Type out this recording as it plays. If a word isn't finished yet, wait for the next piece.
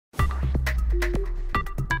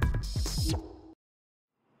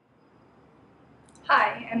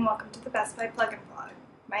and welcome to the Best Buy plugin vlog.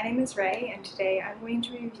 My name is Ray, and today I'm going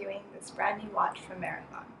to be reviewing this brand new watch from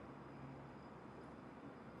Marathon.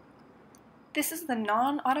 This is the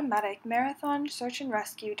non-automatic Marathon Search and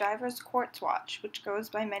Rescue Diver's Quartz watch, which goes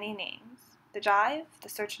by many names. The Dive, the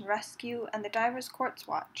Search and Rescue, and the Diver's Quartz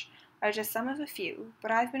watch are just some of a few,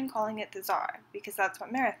 but I've been calling it the TSAR because that's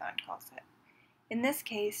what Marathon calls it. In this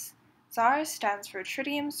case, TSAR stands for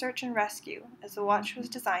Tritium Search and Rescue, as the watch was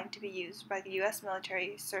designed to be used by the U.S.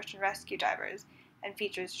 military search and rescue divers and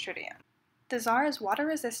features tritium. The TSAR is water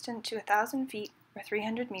resistant to 1,000 feet or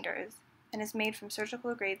 300 meters and is made from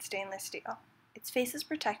surgical grade stainless steel. Its face is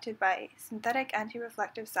protected by synthetic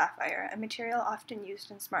anti-reflective sapphire, a material often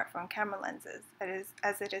used in smartphone camera lenses,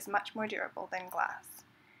 as it is much more durable than glass.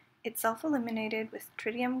 It's self-illuminated with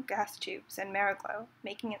tritium gas tubes and Mariglow,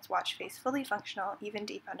 making its watch face fully functional even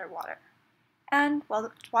deep underwater. And while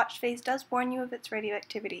the watch face does warn you of its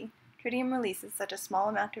radioactivity, tritium releases such a small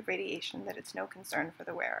amount of radiation that it's no concern for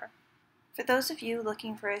the wearer. For those of you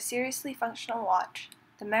looking for a seriously functional watch,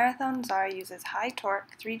 the Marathon TSAR uses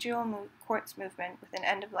high-torque 3-jewel quartz movement with an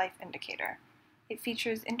end-of-life indicator. It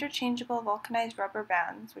features interchangeable vulcanized rubber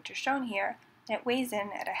bands, which are shown here, and it weighs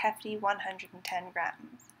in at a hefty 110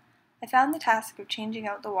 grams. I found the task of changing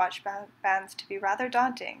out the watch bands to be rather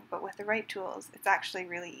daunting, but with the right tools, it's actually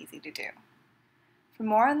really easy to do. For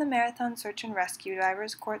more on the Marathon Search and Rescue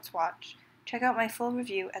Diver's Quartz watch, check out my full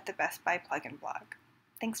review at the Best Buy plugin blog.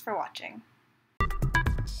 Thanks for watching.